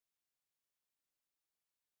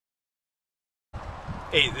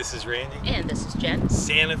Hey, this is Randy. And this is Jen.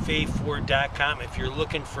 SantaFeFord.com. If you're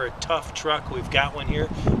looking for a tough truck, we've got one here.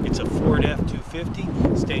 It's a Ford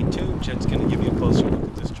F250. Stay tuned. Jen's going to give you a closer look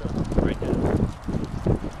at this truck right now.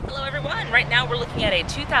 Hello everyone. Right now we're looking at a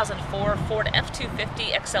 2004 Ford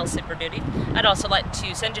F250 XL Super Duty. I'd also like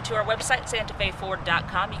to send you to our website,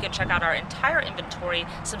 SantaFeFord.com. You can check out our entire inventory,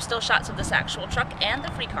 some still shots of this actual truck, and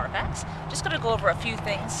the free Carfax. Just going to go over a few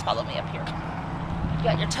things. Follow me up here. You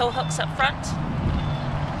got your tow hooks up front.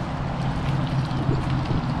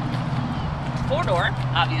 4-door,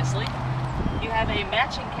 obviously. You have a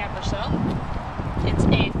matching camper shell. It's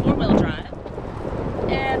a 4-wheel drive.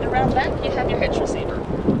 And around back you have your hitch receiver.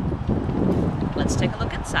 Let's take a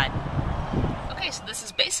look inside. Okay, so this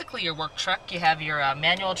is basically your work truck. You have your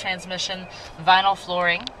manual transmission, vinyl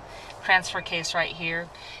flooring, transfer case right here.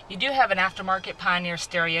 You do have an aftermarket Pioneer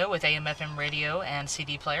stereo with AM/FM radio and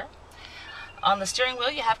CD player. On the steering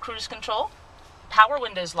wheel you have cruise control, power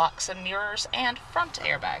windows, locks and mirrors, and front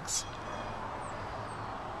airbags.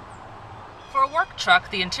 For a work truck,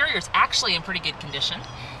 the interior is actually in pretty good condition,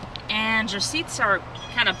 and your seats are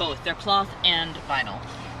kind of both. They're cloth and vinyl.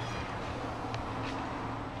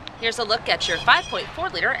 Here's a look at your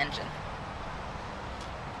 5.4-liter engine.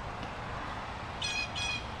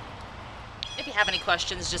 If you have any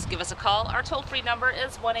questions, just give us a call. Our toll-free number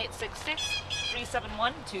is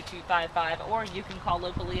 1-866-371-2255, or you can call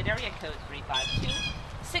locally at area code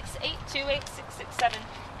 352-682-8667.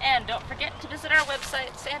 And don't forget to visit our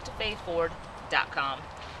website, SantaFeFord.com.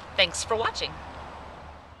 Thanks for watching.